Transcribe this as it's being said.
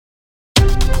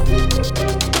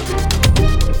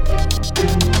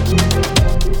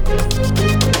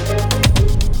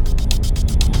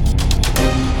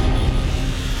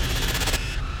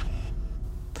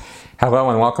Hello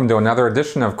and welcome to another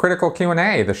edition of Critical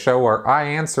Q&A, the show where I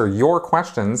answer your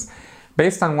questions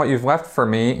based on what you've left for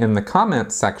me in the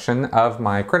comments section of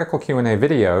my Critical Q&A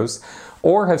videos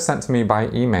or have sent to me by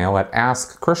email at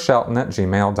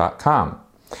askchrisshelton@gmail.com.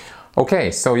 Okay,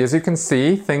 so as you can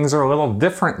see, things are a little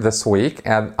different this week,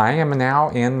 and I am now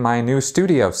in my new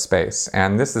studio space,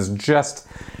 and this is just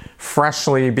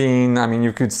freshly being,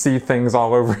 you could see things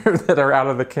all over that are out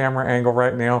of the camera angle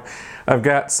right now. I've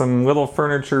got some little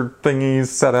furniture thingies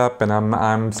set up, and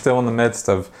I'm still in the midst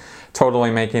of totally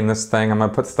making this thing. I'm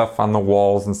gonna put stuff on the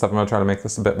walls and stuff. I'm gonna try to make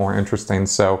this a bit more interesting.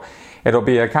 So it'll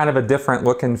be a kind of a different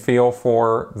look and feel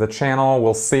for the channel.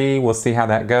 We'll see how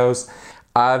that goes.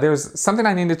 There's something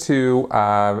I needed to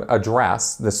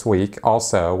address this week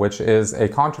also, which is a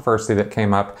controversy that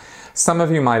came up. Some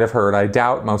of you might have heard, I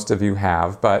doubt most of you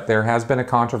have, but there has been a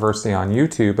controversy on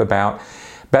YouTube about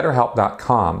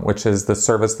BetterHelp.com, which is the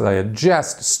service that I had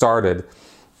just started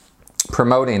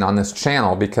promoting on this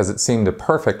channel because it seemed a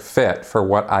perfect fit for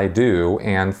what I do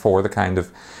and for the kind of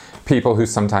people who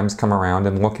sometimes come around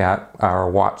and look at or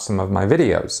watch some of my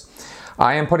videos.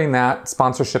 I am putting that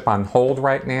sponsorship on hold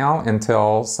right now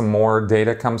until some more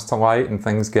data comes to light and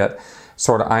things get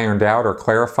sort of ironed out or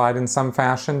clarified in some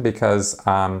fashion, because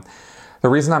the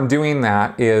reason I'm doing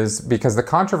that is because the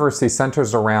controversy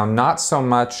centers around not so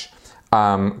much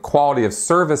quality of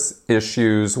service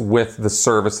issues with the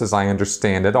service as I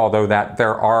understand it, although that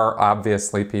there are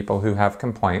obviously people who have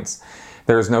complaints.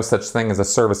 There is no such thing as a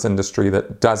service industry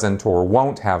that doesn't or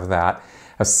won't have that,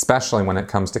 especially when it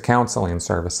comes to counseling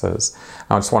services.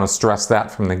 I just want to stress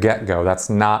that from the get-go. That's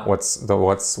not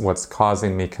what's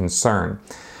causing me concern.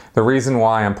 The reason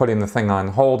why I'm putting the thing on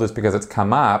hold is because it's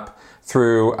come up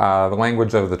through the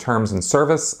language of the terms and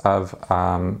service of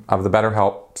the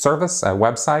BetterHelp service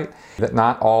website, that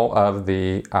not all of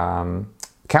the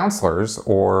counselors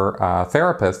or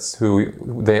therapists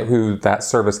who that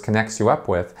service connects you up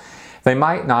with, they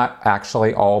might not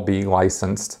actually all be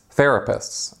licensed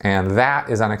therapists, and that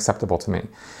is unacceptable to me,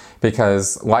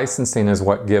 because licensing is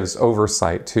what gives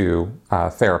oversight to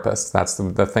therapists. That's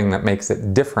the thing that makes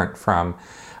it different from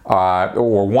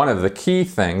or one of the key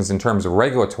things in terms of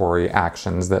regulatory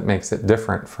actions that makes it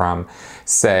different from,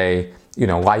 say,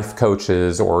 life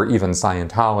coaches or even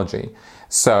Scientology.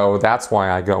 So that's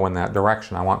why I go in that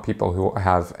direction. I want people who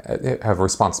have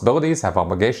responsibilities, have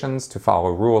obligations to follow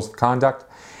rules of conduct,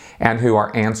 and who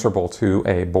are answerable to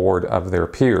a board of their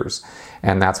peers.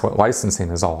 And that's what licensing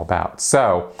is all about.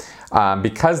 So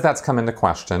because that's come into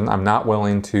question, I'm not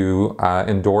willing to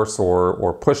endorse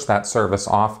or push that service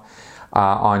off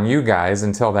on you guys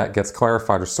until that gets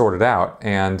clarified or sorted out,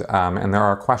 and there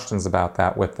are questions about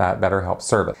that with that BetterHelp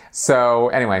service. So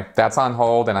anyway, that's on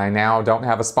hold, and I now don't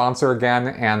have a sponsor again.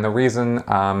 And the reason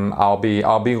I'll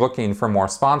be looking for more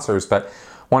sponsors, but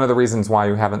one of the reasons why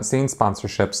you haven't seen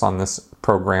sponsorships on this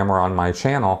program or on my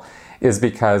channel is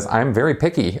because I'm very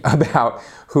picky about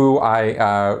who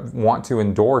I want to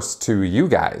endorse to you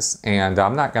guys, and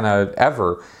I'm not going to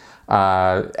ever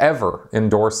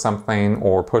endorse something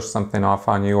or push something off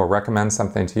on you or recommend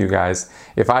something to you guys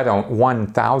if I don't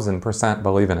 1000%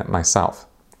 believe in it myself.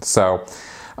 So,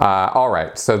 all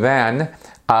right. So then,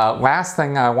 last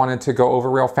thing I wanted to go over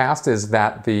real fast is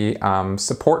that the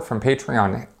support from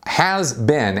Patreon has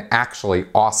been actually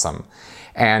awesome.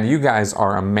 And you guys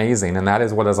are amazing, and that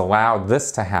is what has allowed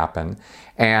this to happen.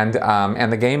 And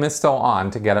the game is still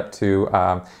on to get up to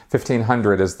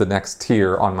 1,500 is the next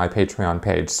tier on my Patreon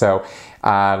page. So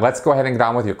let's go ahead and get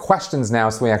on with your questions now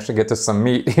so we actually get to some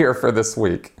meat here for this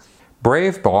week.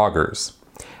 Brave bloggers.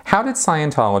 How did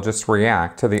Scientologists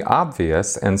react to the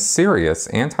obvious and serious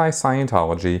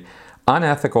anti-Scientology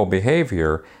unethical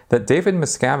behavior that David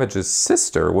Miscavige's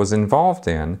sister was involved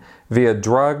in via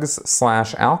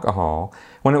drugs/alcohol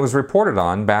when it was reported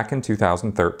on back in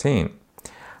 2013?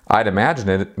 I'd imagine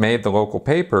it made the local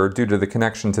paper due to the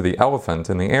connection to the elephant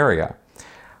in the area.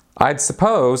 I'd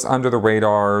suppose under the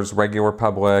radars, regular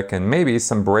public, and maybe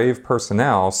some brave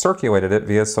personnel circulated it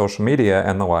via social media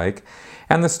and the like,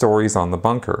 and the stories on the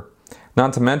bunker.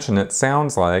 Not to mention it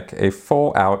sounds like a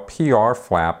full-out PR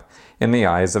flap in the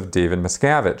eyes of David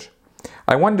Miscavige.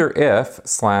 I wonder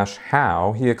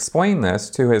if/how he explained this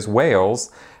to his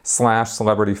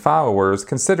whales/celebrity followers,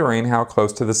 considering how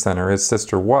close to the center his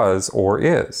sister was or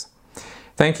is.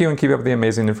 Thank you, and keep up the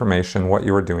amazing information. What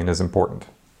you are doing is important.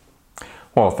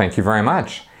 Well, thank you very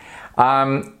much.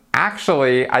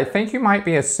 Actually, I think you might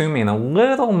be assuming a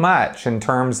little much in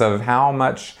terms of how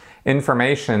much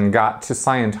information got to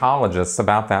Scientologists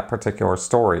about that particular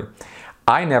story.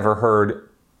 I never heard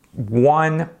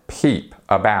one peep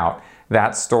about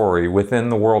that story within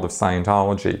the world of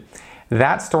Scientology.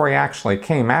 that story actually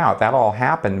came out. That all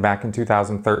happened back in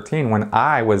 2013 when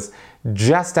I was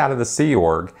just out of the Sea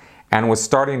Org and was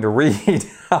starting to read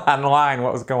online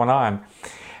what was going on.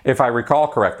 If I recall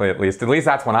correctly, at least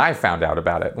that's when I found out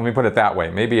about it. Let me put it that way.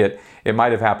 Maybe it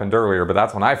might have happened earlier, but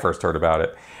that's when I first heard about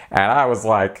it. And I was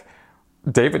like,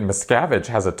 David Miscavige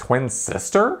has a twin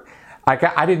sister?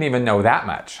 I didn't even know that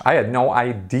much. I had no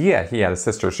idea he had a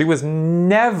sister. She was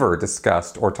never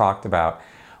discussed or talked about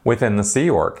within the Sea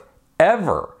Org,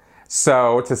 ever.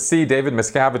 So to see David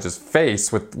Miscavige's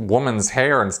face with woman's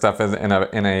hair and stuff in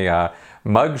a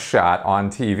mug shot on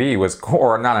TV was,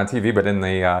 or not on TV, but in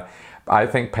the I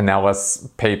think Pinellas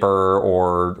paper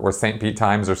or St. Pete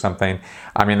Times or something.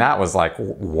 I mean, that was like,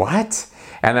 what?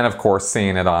 And then, of course,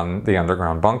 seeing it on the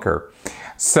Underground Bunker.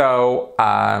 So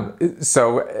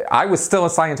I was still a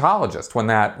Scientologist when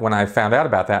I found out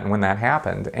about that and when that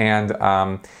happened. And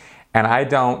I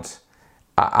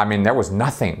mean, there was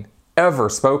nothing ever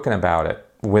spoken about it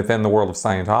within the world of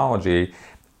Scientology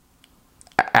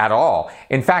at all.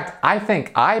 In fact, I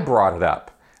think I brought it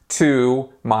up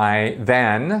to my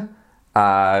then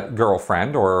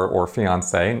girlfriend or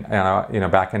fiance,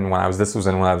 back in when I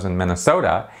was in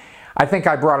Minnesota. I think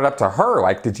I brought it up to her,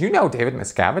 like, did you know David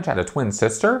Miscavige had a twin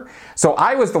sister? So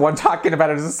I was the one talking about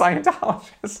it as a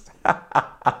Scientologist,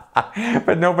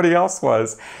 but nobody else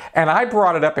was. And I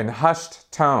brought it up in hushed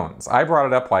tones. I brought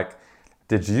it up like,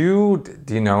 do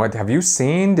you know it? Have you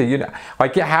seen? Do you know?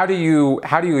 Like, how do you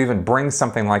even bring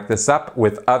something like this up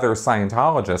with other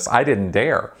Scientologists? I didn't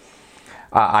dare.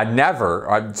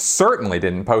 I certainly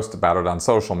didn't post about it on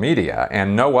social media,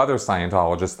 and no other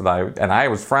Scientologist and I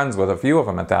was friends with a few of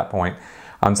them at that point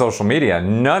on social media,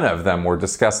 none of them were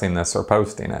discussing this or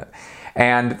posting it.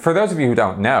 And for those of you who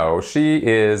don't know, she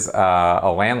is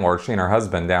a landlord. She and her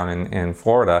husband down in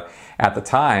Florida at the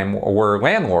time were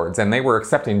landlords, and they were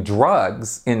accepting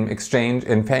drugs in exchange,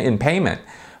 in payment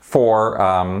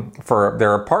for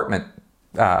their apartment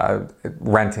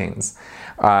rentings.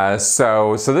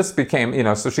 So this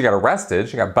became, so she got arrested,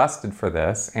 she got busted for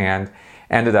this and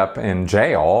ended up in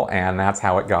jail, and that's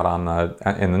how it got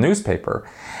in the newspaper.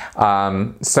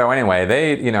 So anyway,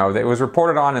 it was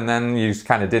reported on, and then you just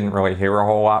kind of didn't really hear a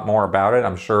whole lot more about it.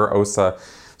 I'm sure OSA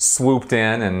swooped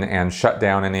in and shut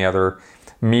down any other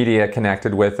media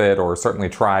connected with it, or certainly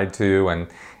tried to,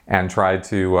 and tried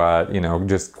to,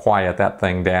 just quiet that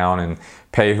thing down and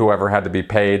pay whoever had to be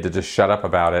paid to just shut up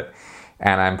about it.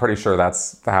 And I'm pretty sure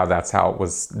that's how it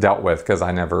was dealt with, because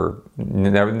we never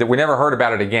heard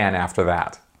about it again after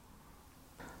that.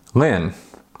 Lynn,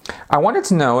 I wanted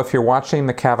to know if you're watching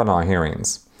the Kavanaugh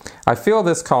hearings. I feel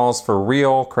this calls for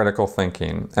real critical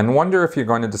thinking and wonder if you're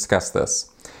going to discuss this.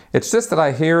 It's just that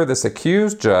I hear this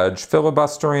accused judge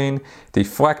filibustering,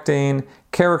 deflecting,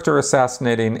 character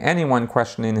assassinating anyone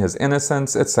questioning his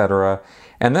innocence, etc.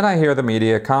 And then I hear the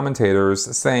media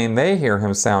commentators saying they hear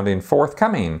him sounding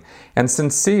forthcoming and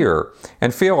sincere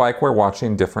and feel like we're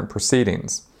watching different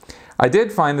proceedings. I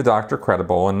did find the doctor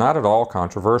credible and not at all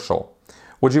controversial.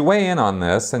 Would you weigh in on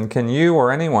this, and can you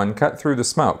or anyone cut through the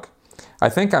smoke? I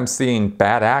think I'm seeing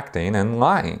bad acting and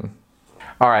lying.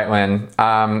 All right, Lynn,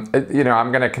 I'm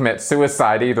going to commit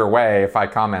suicide either way if I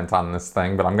comment on this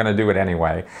thing, but I'm going to do it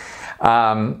anyway.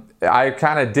 I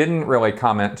kind of didn't really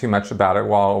comment too much about it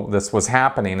while this was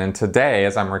happening, and today,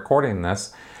 as I'm recording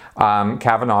this,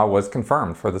 Kavanaugh was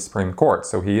confirmed for the Supreme Court,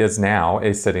 so he is now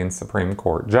a sitting Supreme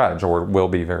Court judge, or will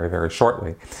be very, very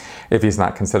shortly, if he's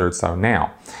not considered so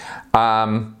now.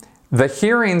 The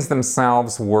hearings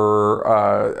themselves were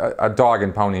a dog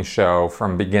and pony show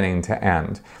from beginning to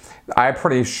end. I'm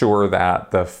pretty sure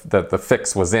that the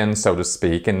fix was in, so to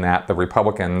speak, in that the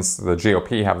Republicans, the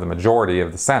GOP, have the majority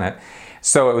of the Senate.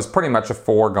 So it was pretty much a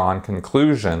foregone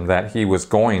conclusion that he was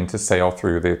going to sail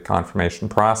through the confirmation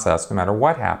process no matter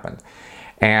what happened.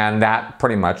 And that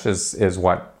pretty much is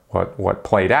what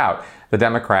played out. The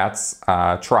Democrats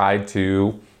tried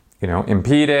to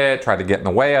impede it, tried to get in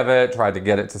the way of it, tried to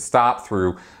get it to stop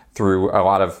through a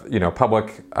lot of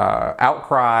public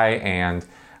outcry and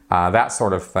that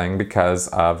sort of thing, because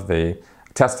of the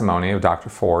testimony of Dr.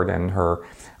 Ford and her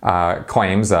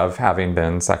claims of having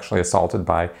been sexually assaulted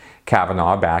by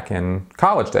Kavanaugh back in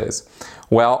college days.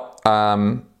 Well,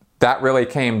 that really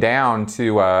came down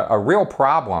to a real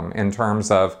problem in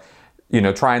terms of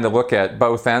trying to look at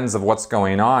both ends of what's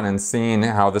going on and seeing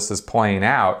how this is playing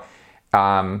out.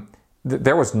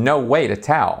 There was no way to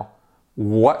tell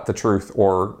what the truth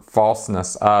or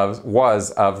falseness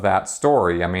was of that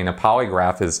story. I mean, a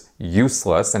polygraph is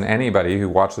useless, and anybody who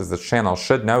watches this channel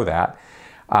should know that.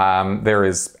 There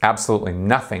is absolutely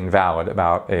nothing valid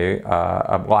about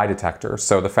a lie detector.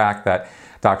 So the fact that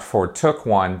Dr. Ford took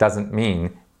one doesn't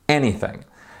mean anything.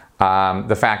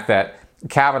 The fact that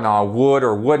Kavanaugh would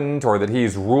or wouldn't, or that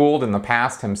he's ruled in the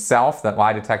past himself that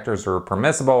lie detectors are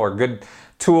permissible or good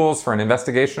tools for an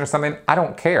investigation or something, I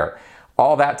don't care.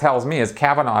 All that tells me is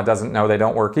Kavanaugh doesn't know they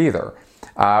don't work either,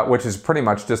 which is pretty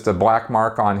much just a black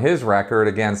mark on his record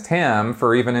against him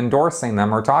for even endorsing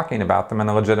them or talking about them in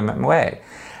a legitimate way,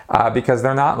 because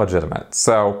they're not legitimate.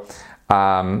 So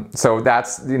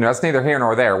that's, that's neither here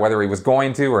nor there. Whether he was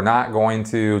going to or not going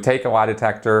to take a lie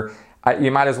detector,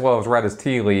 you might as well have read his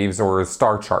tea leaves or his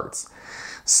star charts.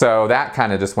 So that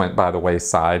kind of just went by the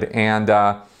wayside. And,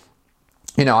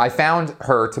 I found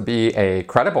her to be a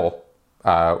credible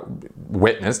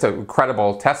witness, to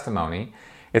credible testimony.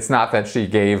 It's not that she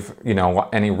gave,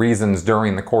 any reasons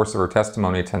during the course of her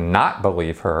testimony to not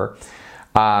believe her.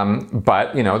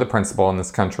 But, the principle in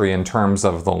this country in terms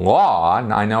of the law,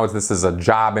 and I know this is a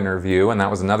job interview, and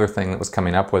that was another thing that was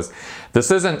coming up, was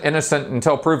this isn't innocent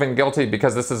until proven guilty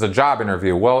because this is a job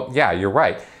interview. Well, yeah, you're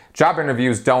right. Job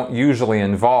interviews don't usually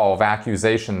involve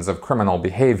accusations of criminal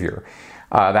behavior.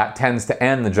 That tends to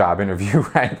end the job interview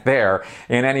right there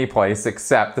in any place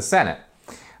except the Senate,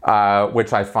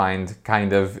 which I find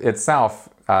kind of itself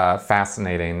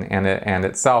fascinating, and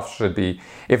itself should be,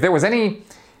 if there was any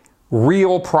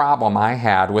real problem I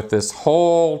had with this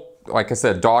whole, like I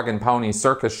said, dog and pony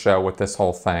circus show with this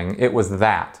whole thing, it was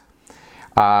that.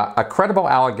 A credible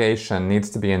allegation needs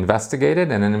to be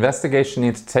investigated, and an investigation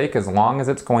needs to take as long as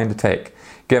it's going to take.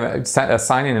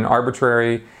 Assigning an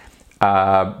arbitrary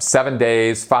 7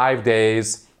 days, 5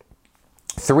 days,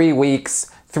 3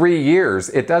 weeks, 3 years,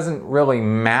 it doesn't really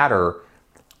matter.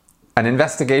 An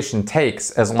investigation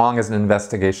takes as long as an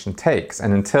investigation takes,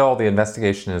 and until the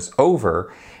investigation is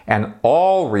over and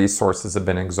all resources have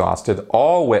been exhausted,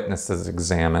 all witnesses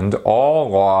examined, all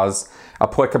laws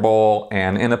applicable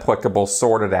and inapplicable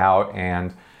sorted out,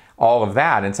 and all of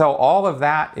that, until all of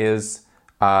that is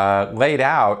laid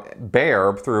out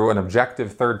bare through an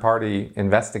objective third-party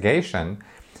investigation,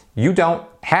 you don't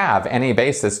have any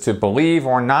basis to believe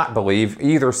or not believe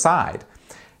either side.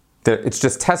 It's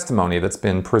just testimony that's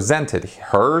been presented.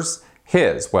 Hers,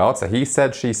 his. Well, it's a he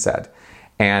said, she said.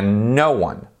 And no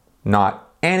one, not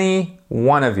any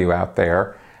one of you out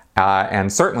there,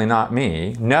 and certainly not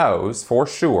me, knows for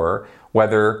sure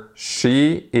whether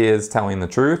she is telling the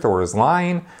truth or is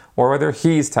lying, or whether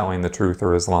he's telling the truth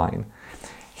or is lying.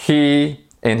 He,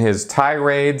 in his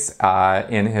tirades,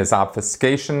 in his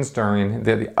obfuscations during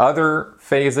the other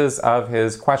phases of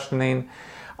his questioning,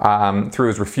 through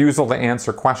his refusal to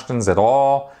answer questions at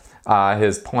all,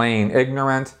 his plain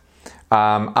ignorance,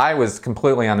 I was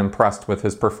completely unimpressed with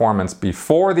his performance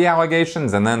before the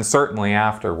allegations and then certainly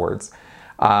afterwards.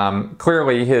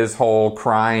 Clearly his whole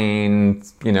crying,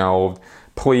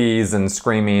 pleas and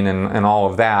screaming and all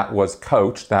of that was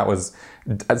coached. That was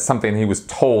something he was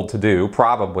told to do,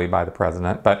 probably by the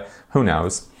president, but who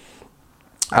knows.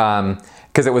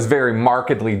 Because it was very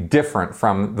markedly different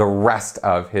from the rest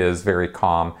of his very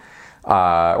calm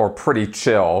or pretty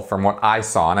chill from what I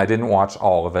saw, and I didn't watch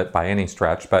all of it by any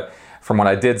stretch, but from what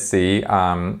I did see,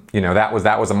 that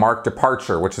was a marked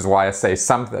departure, which is why I say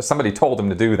somebody told him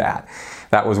to do that.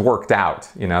 That was worked out.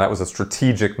 That was a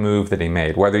strategic move that he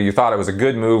made. Whether you thought it was a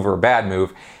good move or a bad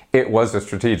move, it was a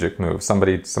strategic move.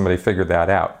 Somebody figured that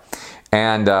out.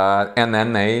 And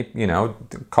then they,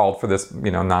 called for this,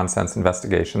 nonsense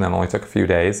investigation that only took a few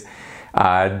days.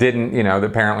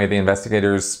 Apparently the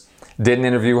investigators didn't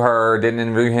interview her, didn't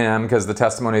interview him because the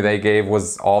testimony they gave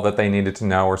was all that they needed to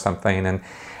know or something. And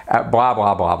blah,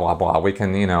 blah, blah, blah, blah. We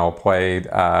can, play,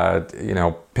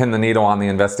 pin the needle on the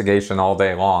investigation all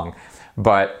day long.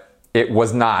 But it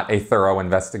was not a thorough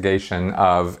investigation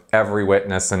of every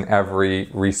witness and every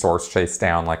resource chased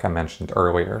down, like I mentioned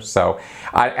earlier. So,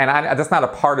 that's not a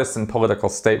partisan political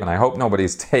statement. I hope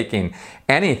nobody's taking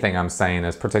anything I'm saying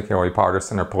as particularly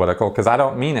partisan or political, because I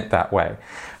don't mean it that way.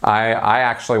 I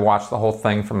actually watched the whole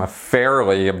thing from a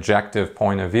fairly objective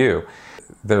point of view.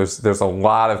 There's a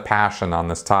lot of passion on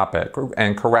this topic,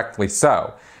 and correctly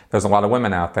so. There's a lot of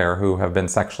women out there who have been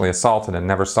sexually assaulted and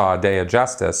never saw a day of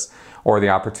justice or the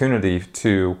opportunity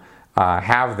to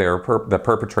have the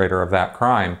perpetrator of that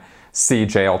crime see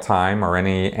jail time or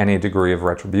any degree of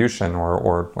retribution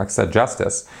or, like I said,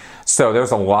 justice. So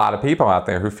there's a lot of people out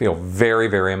there who feel very,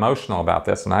 very emotional about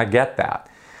this, and I get that.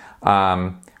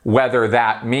 Whether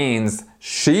that means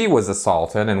she was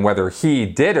assaulted and whether he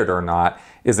did it or not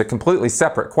is a completely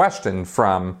separate question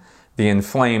from the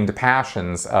inflamed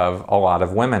passions of a lot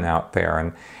of women out there.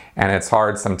 And it's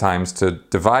hard sometimes to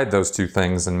divide those two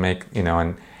things and make,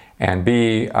 and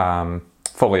be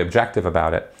fully objective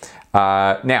about it.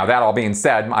 Now, that all being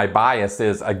said, my bias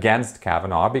is against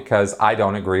Kavanaugh because I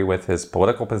don't agree with his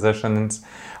political positions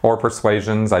or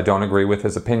persuasions. I don't agree with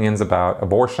his opinions about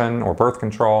abortion or birth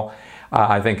control.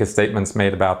 I think his statements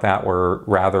made about that were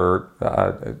rather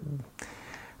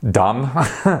dumb,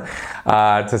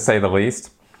 to say the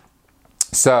least.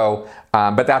 So,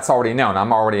 but that's already known.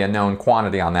 I'm already a known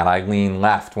quantity on that. I lean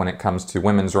left when it comes to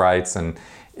women's rights and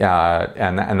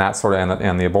that sort of,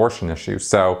 and the abortion issue.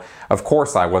 So, of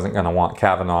course, I wasn't going to want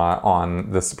Kavanaugh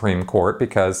on the Supreme Court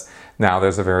because now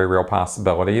there's a very real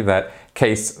possibility that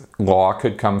case law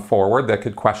could come forward that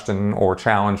could question or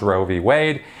challenge Roe v.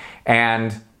 Wade,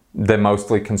 and the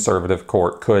mostly conservative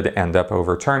court could end up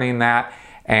overturning that,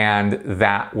 and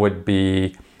that would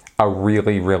be a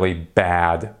really, really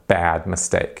bad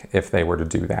mistake if they were to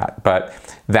do that. But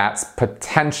that's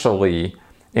potentially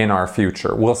in our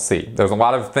future. We'll see. There's a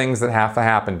lot of things that have to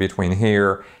happen between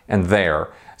here and there.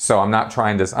 So I'm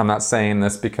not saying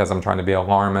this because I'm trying to be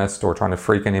alarmist or trying to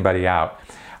freak anybody out.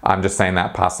 I'm just saying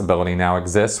that possibility now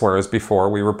exists, whereas before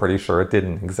we were pretty sure it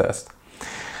didn't exist.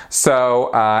 So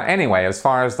anyway, as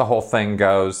far as the whole thing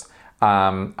goes,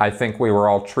 I think we were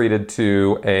all treated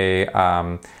to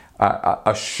a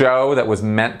show that was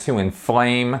meant to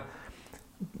inflame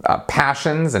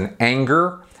passions and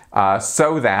anger,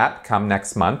 so that come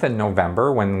next month in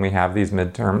November, when we have these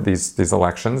midterm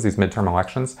elections,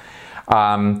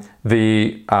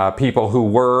 the people who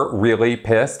were really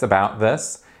pissed about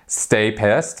this stay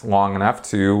pissed long enough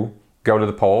to go to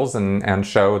the polls and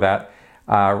show that,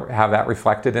 have that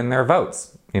reflected in their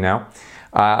votes.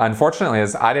 Unfortunately,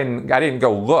 I didn't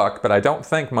go look, but I don't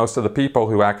think most of the people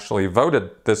who actually voted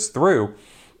this through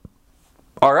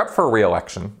are up for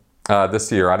re-election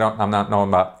this year. I'm not knowing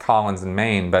about Collins in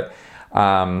Maine, but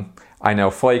I know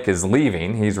Flake is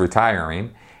leaving. He's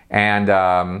retiring. And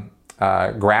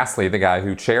Grassley, the guy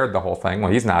who chaired the whole thing,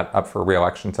 well, he's not up for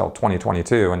re-election until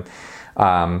 2022. And,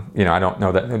 I don't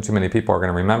know that too many people are going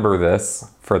to remember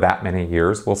this for that many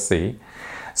years. We'll see.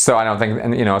 So I don't think,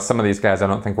 and some of these guys, I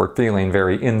don't think were feeling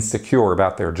very insecure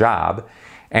about their job.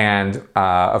 And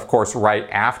of course, right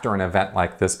after an event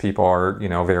like this, people are,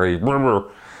 very,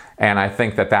 and I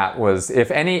think that was, if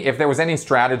there was any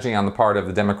strategy on the part of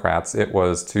the Democrats, it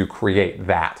was to create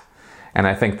that. And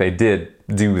I think they did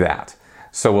do that.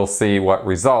 So we'll see what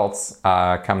results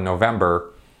come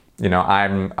November.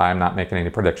 I'm not making any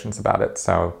predictions about it.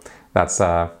 So that's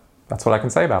what I can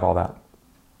say about all that.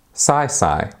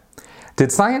 Sigh. Did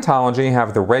Scientology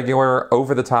have the regular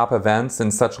over-the-top events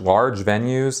in such large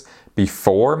venues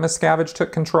before Miscavige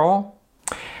took control?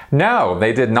 No,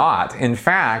 they did not. In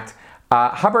fact,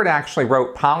 Hubbard actually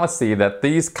wrote policy that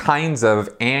these kinds of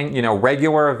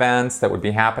regular events that would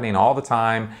be happening all the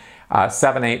time,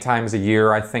 7-8 times a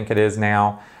year, I think it is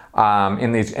now,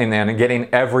 and then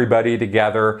getting everybody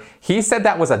together. He said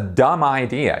that was a dumb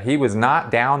idea. He was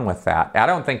not down with that. I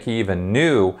don't think he even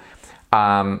knew.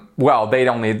 They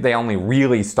only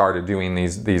really started doing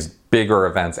these bigger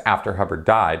events after Hubbard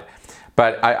died.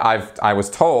 But I was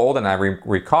told, and I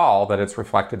recall that it's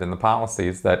reflected in the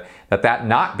policies that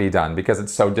not be done because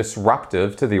it's so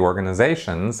disruptive to the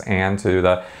organizations and to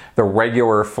the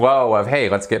regular flow of, hey,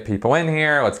 let's get people in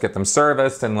here, let's get them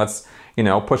serviced, and let's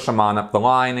push them on up the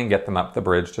line and get them up the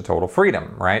bridge to total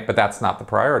freedom, right? But that's not the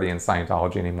priority in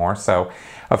Scientology anymore. So,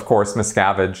 of course,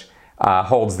 Miscavige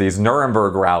holds these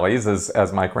Nuremberg rallies,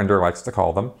 as Mike Rinder likes to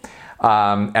call them.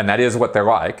 And that is what they're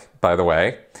like, by the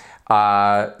way.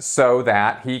 So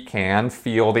that he can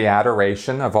feel the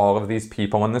adoration of all of these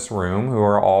people in this room who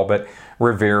are all but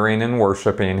revering and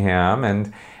worshiping him,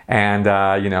 and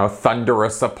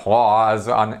thunderous applause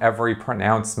on every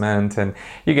pronouncement, and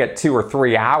you get 2 or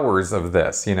 3 hours of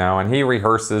this, and he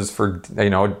rehearses for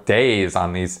days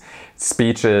on these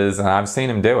speeches, and I've seen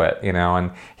him do it,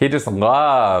 and he just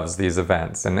loves these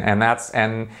events,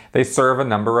 and they serve a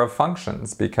number of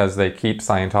functions because they keep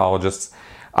Scientologists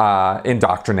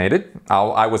indoctrinated.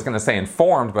 I was going to say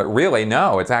informed, but really,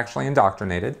 no, it's actually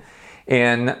indoctrinated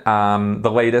in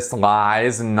the latest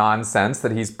lies and nonsense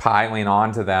that he's piling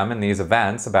onto them in these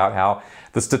events about how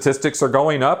the statistics are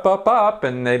going up,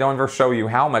 and they don't ever show you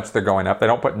how much they're going up. They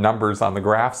don't put numbers on the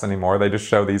graphs anymore. They just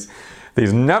show these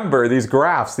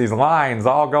graphs, these lines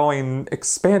all going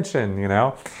expansion,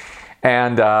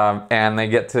 and they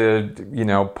get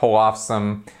to, pull off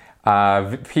some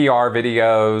PR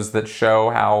videos that show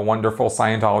how wonderful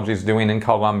Scientology is doing in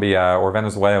Colombia or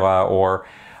Venezuela or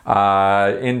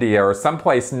India or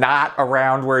someplace not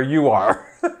around where you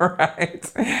are, right?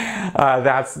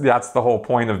 That's the whole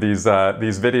point of these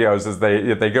videos, is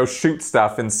they go shoot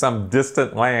stuff in some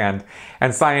distant land,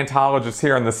 and Scientologists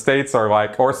here in the States are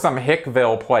like, or some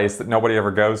Hickville place that nobody ever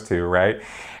goes to, right?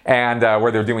 and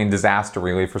where they're doing disaster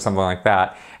relief or something like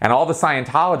that. And all the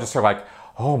Scientologists are like,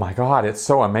 oh my God, it's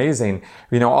so amazing.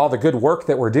 You know, all the good work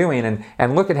that we're doing,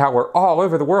 and look at how we're all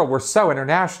over the world. We're so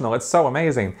international. It's so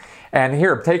amazing. And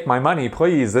here, take my money,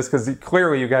 please. This, because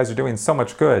clearly you guys are doing so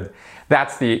much good.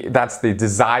 That's the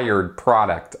desired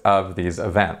product of these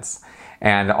events.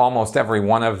 And almost every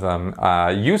one of them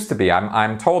used to be.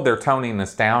 I'm told they're toning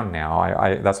this down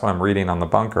now. That's what I'm reading on The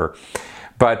Bunker.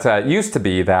 But it used to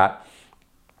be that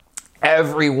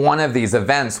every one of these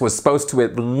events was supposed to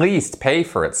at least pay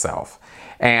for itself.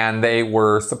 And they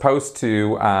were supposed to,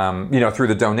 you know, through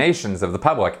the donations of the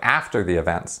public after the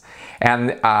events.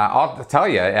 And I'll tell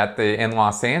you, in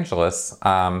Los Angeles,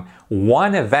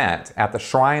 one event at the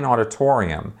Shrine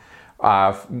Auditorium,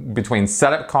 between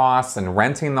setup costs and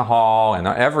renting the hall and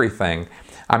everything,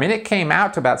 I mean, it came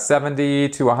out to about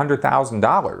 $70,000 to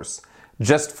 $100,000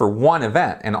 just for one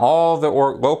event. And all the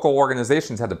local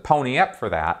organizations had to pony up for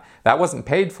that. That wasn't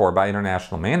paid for by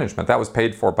international management. That was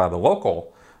paid for by the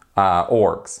local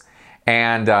orgs.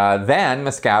 And then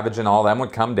Miscavige and all them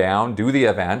would come down, do the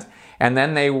event, and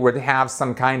then they would have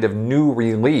some kind of new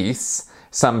release,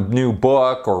 some new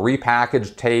book or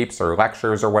repackaged tapes or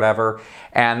lectures or whatever,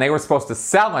 and they were supposed to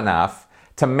sell enough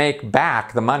to make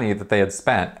back the money that they had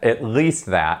spent, at least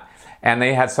that. And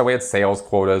we had sales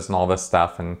quotas and all this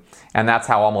stuff, and that's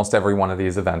how almost every one of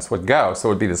these events would go. So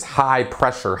it would be this high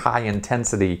pressure, high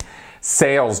intensity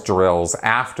sales drills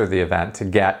after the event to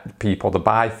get people to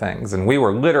buy things. And we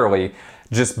were literally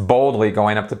just boldly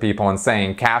going up to people and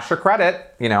saying, cash or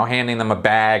credit, you know, handing them a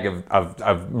bag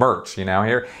of merch, you know,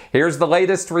 here's the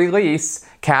latest release,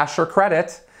 cash or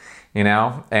credit, you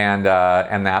know, and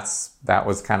that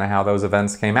was kind of how those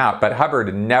events came out. But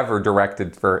Hubbard never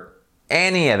directed for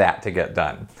any of that to get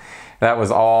done. That was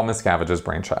all Miscavige's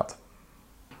brainchild.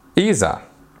 Isa.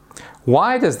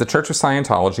 Why does the Church of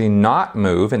Scientology not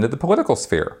move into the political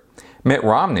sphere? Mitt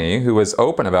Romney, who was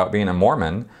open about being a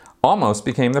Mormon, almost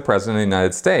became the President of the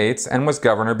United States and was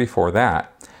governor before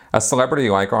that. A celebrity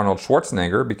like Arnold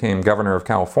Schwarzenegger became governor of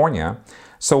California.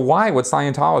 So why would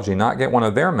Scientology not get one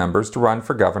of their members to run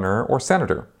for governor or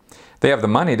senator? They have the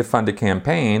money to fund a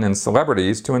campaign and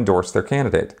celebrities to endorse their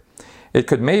candidate. It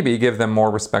could maybe give them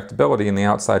more respectability in the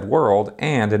outside world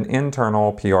and an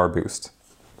internal PR boost.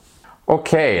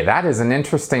 Okay, that is an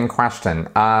interesting question.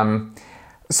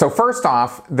 So first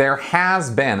off, there has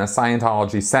been a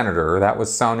Scientology senator, that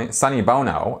was Sonny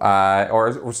Bono,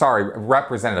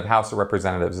 Representative, House of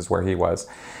Representatives is where he was,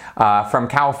 from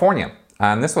California.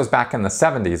 And this was back in the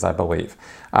 70s, I believe.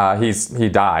 He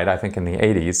died, I think, in the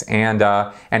 80s,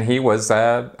 and he was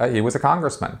a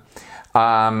congressman.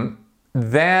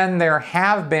 Then there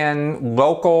have been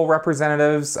local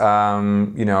representatives,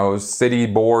 you know, city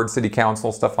board, city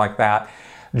council, stuff like that.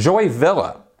 Joy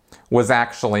Villa was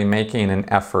actually making an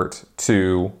effort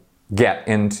to get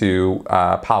into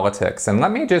politics. And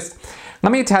let me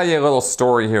tell you a little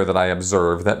story here that I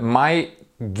observed that might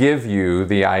give you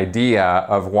the idea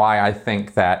of why I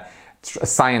think that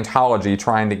Scientology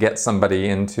trying to get somebody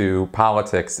into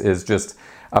politics is just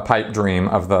a pipe dream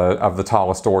of the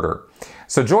tallest order.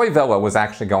 So Joy Villa was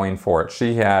actually going for it.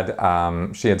 She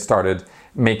had started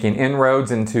making inroads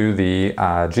into the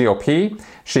GOP.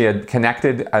 She had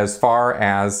connected as far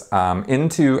as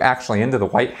into the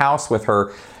White House with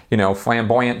her, you know,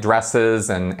 flamboyant dresses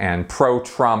and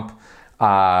pro-Trump,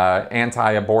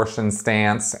 anti-abortion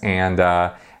stance and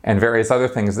various other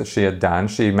things that she had done.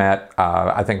 She met,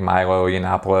 I think, Milo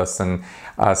Yiannopoulos and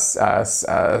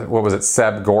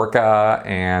Seb Gorka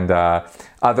and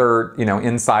other, you know,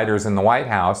 insiders in the White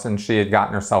House, and she had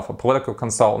gotten herself a political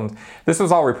consultant. This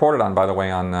was all reported on, by the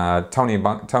way, on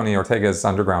Tony Ortega's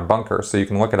Underground Bunker, so you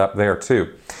can look it up there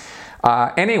too.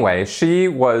 Anyway, she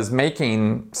was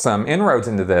making some inroads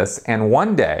into this, and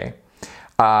one day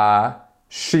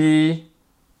she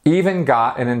even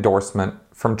got an endorsement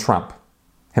from Trump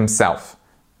himself,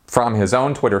 from his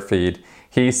own Twitter feed.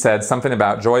 He said something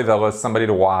about Joy Villa, somebody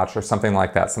to watch, or something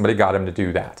like that. Somebody got him to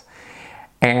do that.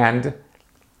 And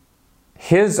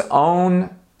his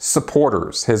own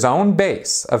supporters, his own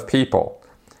base of people,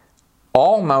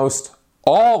 almost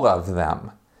all of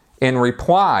them, in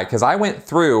reply, because I went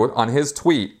through on his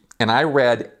tweet and I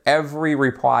read every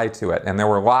reply to it, and there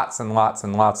were lots and lots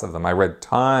and lots of them. I read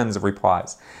tons of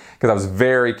replies because I was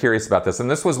very curious about this. And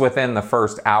this was within the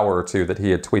first hour or two that he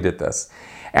had tweeted this.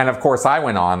 And of course, I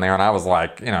went on there and I was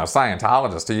like, you know,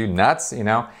 Scientologist, are you nuts? You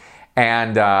know?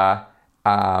 And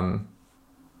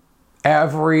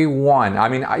everyone, I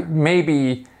mean,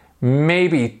 maybe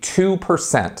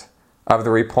 2% of the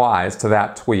replies to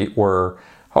that tweet were,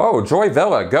 oh, Joy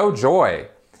Villa, go Joy.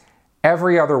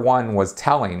 every other one was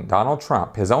telling Donald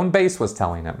Trump, his own base was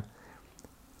telling him,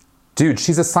 dude,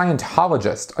 she's a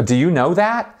Scientologist. Do you know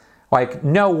that? Like,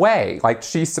 no way. Like,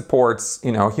 she supports,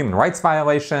 human rights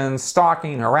violations,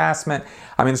 stalking, harassment.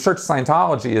 I mean, the Church of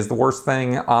Scientology is the worst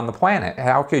thing on the planet.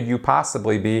 How could you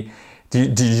possibly be?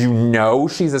 Do you know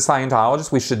she's a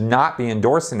Scientologist? We should not be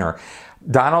endorsing her.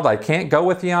 Donald, I can't go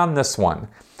with you on this one.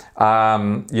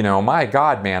 My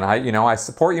God, man, I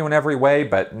support you in every way,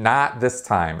 but not this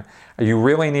time. You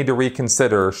really need to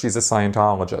reconsider she's a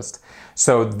Scientologist.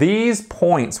 So these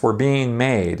points were being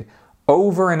made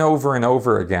over and over and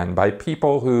over again by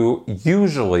people who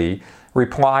usually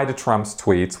reply to Trump's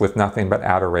tweets with nothing but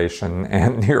adoration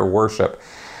and near worship.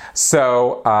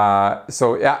 So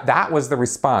that was the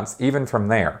response even from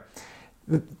there.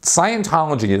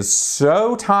 Scientology is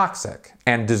so toxic,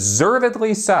 and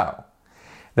deservedly so,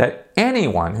 that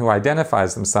anyone who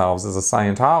identifies themselves as a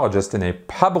Scientologist in a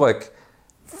public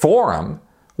forum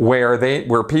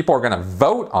where people are going to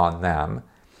vote on them,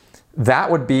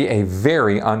 that would be a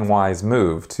very unwise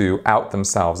move to out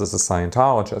themselves as a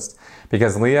Scientologist.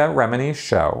 Because Leah Remini's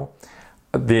show,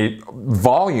 the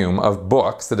volume of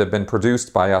books that have been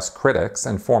produced by us critics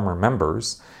and former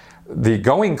members, the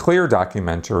Going Clear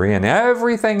documentary, and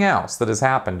everything else that has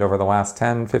happened over the last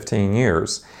 10, 15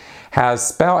 years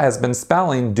has been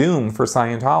spelling doom for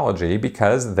Scientology,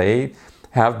 because they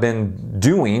have been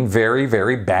doing very,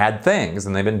 very bad things,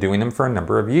 and they've been doing them for a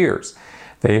number of years.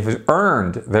 They've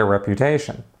earned their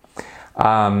reputation.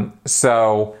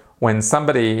 So when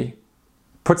somebody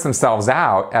puts themselves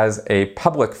out as a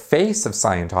public face of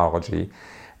Scientology,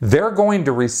 they're going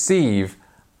to receive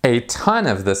a ton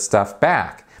of this stuff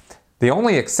back. The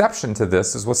only exception to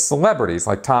this is with celebrities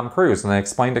like Tom Cruise, and I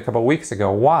explained a couple weeks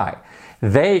ago why.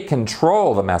 They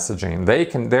control the messaging.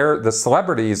 The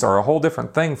celebrities are a whole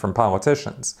different thing from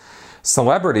politicians.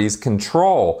 Celebrities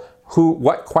control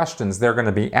what questions they're going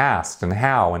to be asked and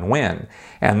how and when.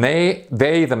 And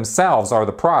they themselves are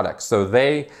the product. So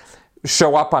they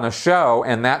show up on a show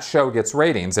and that show gets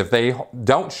ratings. If they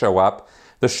don't show up,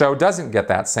 the show doesn't get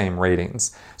that same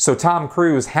ratings. So Tom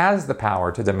Cruise has the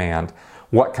power to demand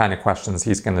what kind of questions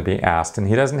he's going to be asked, and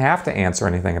he doesn't have to answer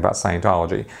anything about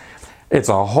Scientology. It's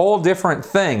a whole different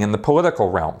thing in the political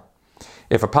realm.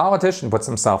 If a politician puts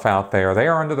himself out there, they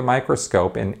are under the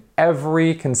microscope in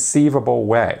every conceivable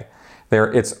way.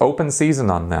 It's open season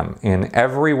on them in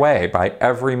every way by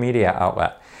every media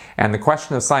outlet. And the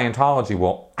question of Scientology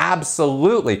will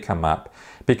absolutely come up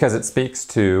because it speaks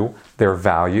to their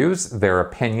values, their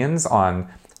opinions on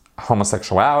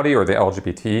homosexuality or the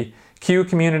LGBTQ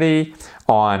community,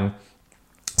 on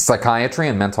psychiatry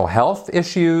and mental health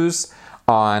issues,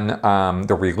 on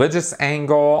the religious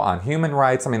angle, on human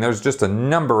rights. I mean, there's just a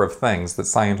number of things that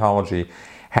Scientology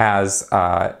has,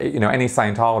 any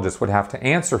Scientologist would have to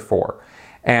answer for,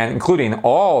 and including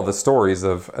all the stories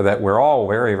that we're all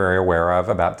very, very aware of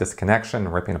about disconnection,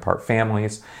 ripping apart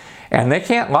families. And they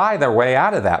can't lie their way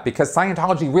out of that because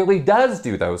Scientology really does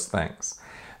do those things.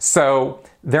 So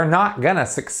they're not going to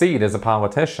succeed as a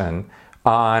politician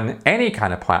on any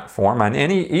kind of platform, on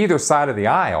either side of the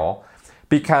aisle,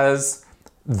 because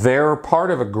they're part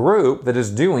of a group that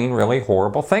is doing really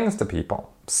horrible things to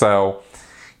people. So,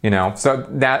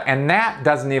 that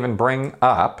doesn't even bring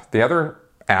up the other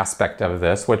aspect of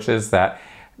this, which is that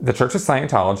the Church of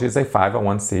Scientology is a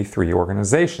 501c3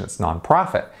 organization. It's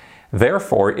nonprofit.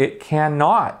 Therefore, it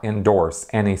cannot endorse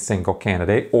any single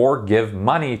candidate or give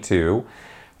money to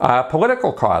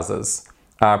political causes,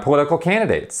 political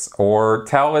candidates, or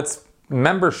tell its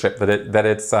membership that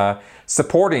it's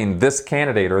supporting this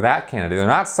candidate or that candidate. They're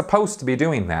not supposed to be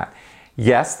doing that.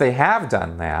 Yes, they have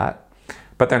done that,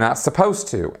 but they're not supposed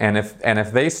to. And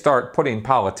if they start putting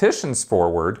politicians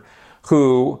forward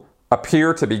who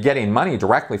appear to be getting money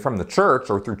directly from the church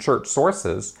or through church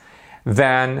sources,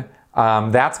 then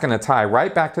that's going to tie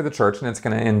right back to the church, and it's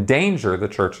going to endanger the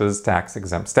church's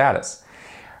tax-exempt status.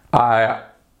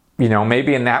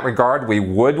 Maybe in that regard we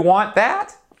would want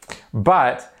that,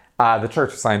 but the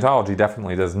Church of Scientology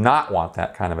definitely does not want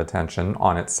that kind of attention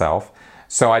on itself.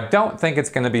 So I don't think it's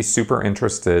going to be super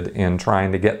interested in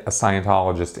trying to get a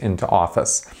Scientologist into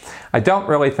office. I don't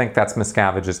really think that's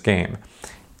Miscavige's game.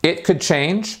 It could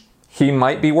change. He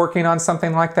might be working on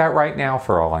something like that right now,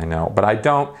 for all I know. But I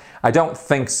don't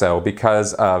think so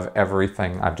because of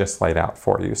everything I've just laid out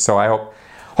for you. So I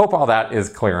hope all that is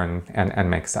clear and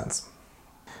makes sense.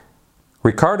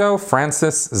 Ricardo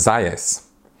Francis Zayas.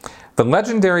 The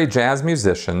legendary jazz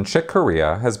musician Chick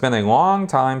Corea has been a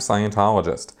long-time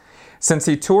Scientologist. Since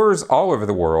he tours all over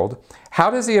the world, how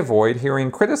does he avoid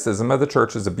hearing criticism of the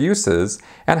church's abuses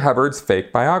and Hubbard's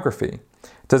fake biography?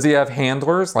 Does he have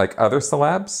handlers like other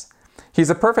celebs? He's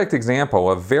a perfect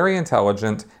example of very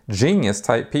intelligent,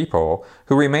 genius-type people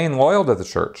who remain loyal to the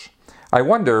church. I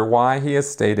wonder why he has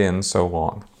stayed in so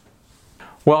long.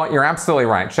 Well, you're absolutely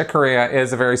right. Chick Corea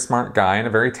is a very smart guy and a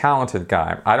very talented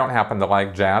guy. I don't happen to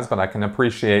like jazz, but I can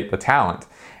appreciate the talent,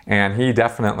 and he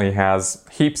definitely has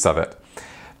heaps of it.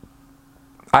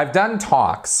 I've done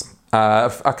talks,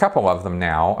 a couple of them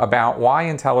now, about why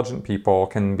intelligent people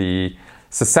can be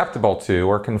susceptible to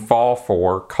or can fall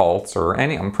for cults or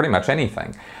pretty much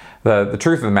anything. The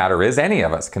truth of the matter is any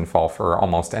of us can fall for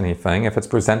almost anything if it's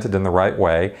presented in the right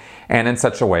way and in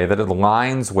such a way that it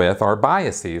aligns with our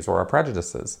biases or our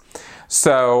prejudices.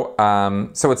 So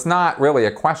it's not really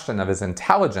a question of his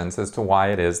intelligence as to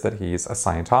why it is that he's a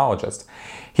Scientologist.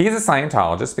 He's a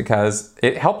Scientologist because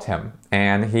it helped him,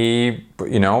 and he,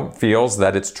 feels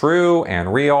that it's true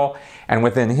and real, and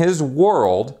within his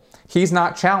world, he's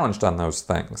not challenged on those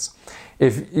things.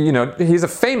 He's a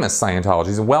famous Scientologist,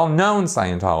 he's a well-known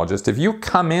Scientologist. If you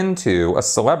come into a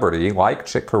celebrity like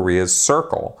Chick Corea's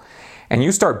circle and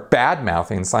you start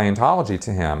bad-mouthing Scientology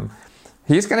to him,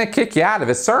 he's going to kick you out of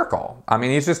his circle. I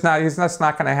mean, he's just not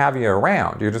going to have you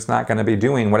around. You're just not going to be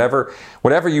doing whatever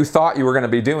you thought you were going to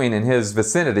be doing in his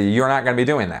vicinity. You're not going to be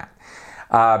doing that.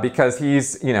 Because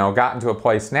he's, gotten to a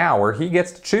place now where he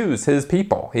gets to choose his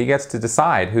people. He gets to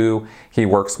decide who he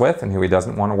works with and who he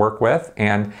doesn't want to work with.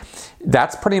 And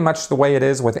that's pretty much the way it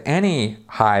is with any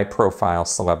high-profile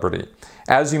celebrity.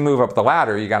 As you move up the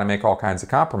ladder, you got to make all kinds of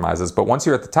compromises. But once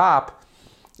you're at the top,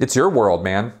 it's your world,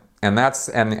 man. And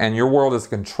and your world is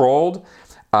controlled.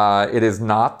 It is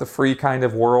not the free kind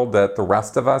of world that the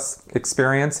rest of us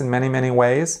experience in many, many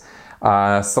ways.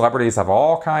 Celebrities have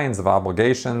all kinds of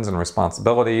obligations and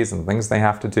responsibilities and things they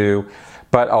have to do,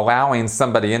 but allowing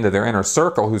somebody into their inner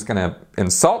circle who's going to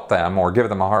insult them or give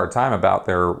them a hard time about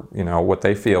their, what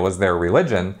they feel is their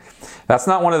religion, that's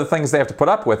not one of the things they have to put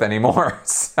up with anymore.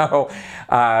 So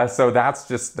that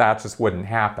just wouldn't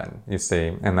happen, you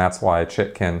see, and that's why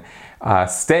Chick can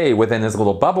stay within his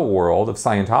little bubble world of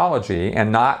Scientology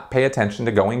and not pay attention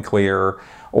to Going Clear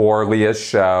or Leah's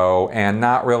show and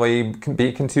not really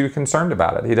be too concerned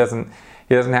about it. He doesn't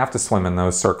have to swim in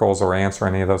those circles or answer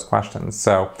any of those questions.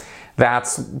 So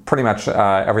that's pretty much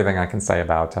everything I can say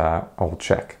about old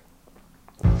Chick.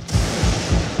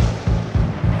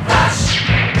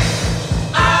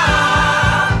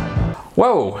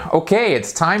 Whoa, okay,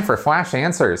 it's time for Flash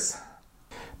Answers.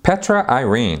 Petra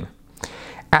Irene.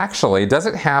 Actually, does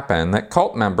it happen that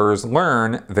cult members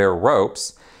learn their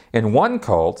ropes in one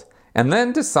cult and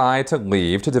then decide to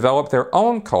leave to develop their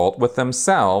own cult with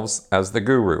themselves as the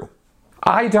guru?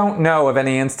 I don't know of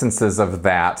any instances of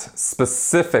that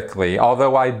specifically,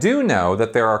 although I do know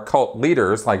that there are cult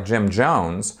leaders like Jim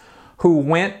Jones who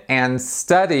went and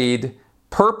studied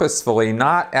purposefully,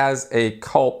 not as a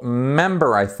cult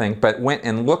member, I think, but went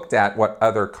and looked at what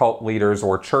other cult leaders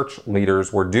or church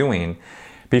leaders were doing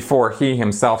before he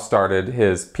himself started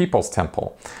his People's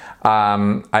Temple.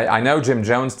 I know Jim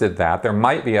Jones did that. There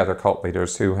might be other cult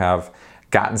leaders who have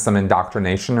gotten some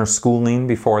indoctrination or schooling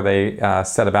before they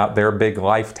set about their big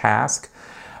life task.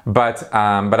 But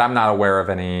I'm not aware of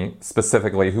any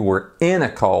specifically who were in a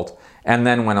cult and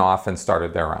then went off and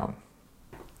started their own.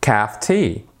 Kath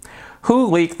T. Who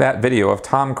leaked that video of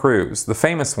Tom Cruise, the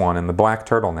famous one in the black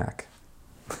turtleneck?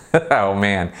 Oh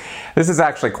man, this is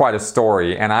actually quite a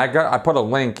story, and I put a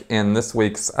link in this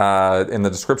week's in the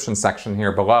description section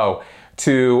here below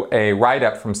to a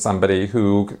write-up from somebody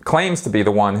who claims to be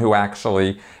the one who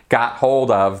actually got hold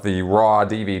of the raw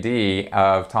DVD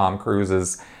of Tom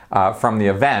Cruise's from the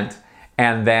event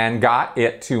and then got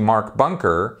it to Mark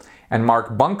Bunker, and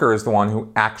Mark Bunker is the one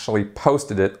who actually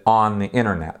posted it on the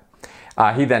internet.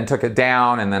 He then took it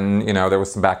down, and then, there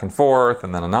was some back and forth,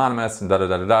 and then anonymous, and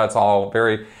da-da-da-da-da. It's all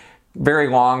very, very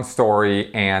long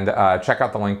story, and check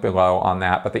out the link below on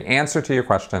that. But the answer to your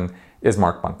question is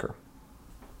Mark Bunker.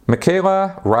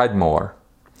 Michaela Ridemore.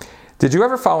 Did you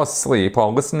ever fall asleep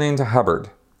while listening to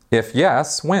Hubbard? If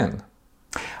yes, when?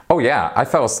 Oh yeah, I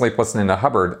fell asleep listening to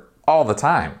Hubbard all the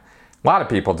time. A lot of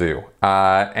people do.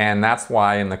 And that's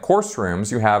why in the course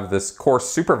rooms you have this course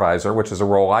supervisor, which is a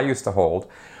role I used to hold,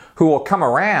 who will come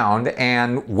around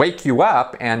and wake you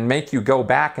up and make you go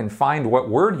back and find what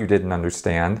word you didn't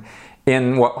understand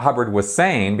in what Hubbard was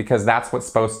saying, because that's what's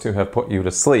supposed to have put you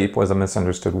to sleep, was a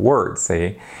misunderstood word,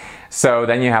 see? So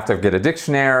then you have to get a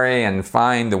dictionary and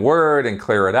find the word and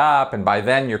clear it up, and by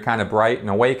then you're kind of bright and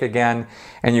awake again,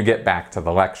 and you get back to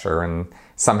the lecture, and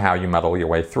somehow you muddle your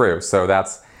way through. So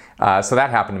that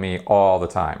happened to me all the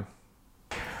time.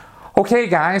 Okay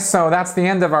guys, so that's the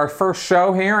end of our first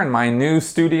show here in my new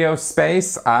studio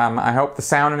space. I hope the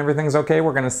sound and everything's okay.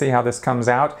 We're going to see how this comes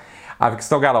out. I've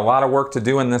still got a lot of work to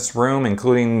do in this room,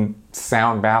 including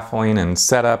sound baffling and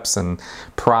setups and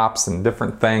props and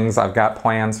different things. I've got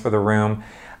plans for the room.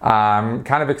 I'm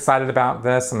kind of excited about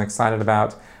this. I'm excited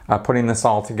about putting this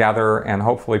all together and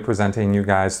hopefully presenting you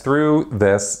guys through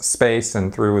this space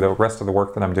and through the rest of the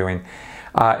work that I'm doing.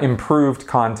 Improved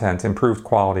content, improved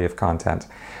quality of content.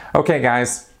 Okay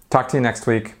guys, talk to you next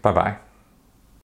week. Bye-bye.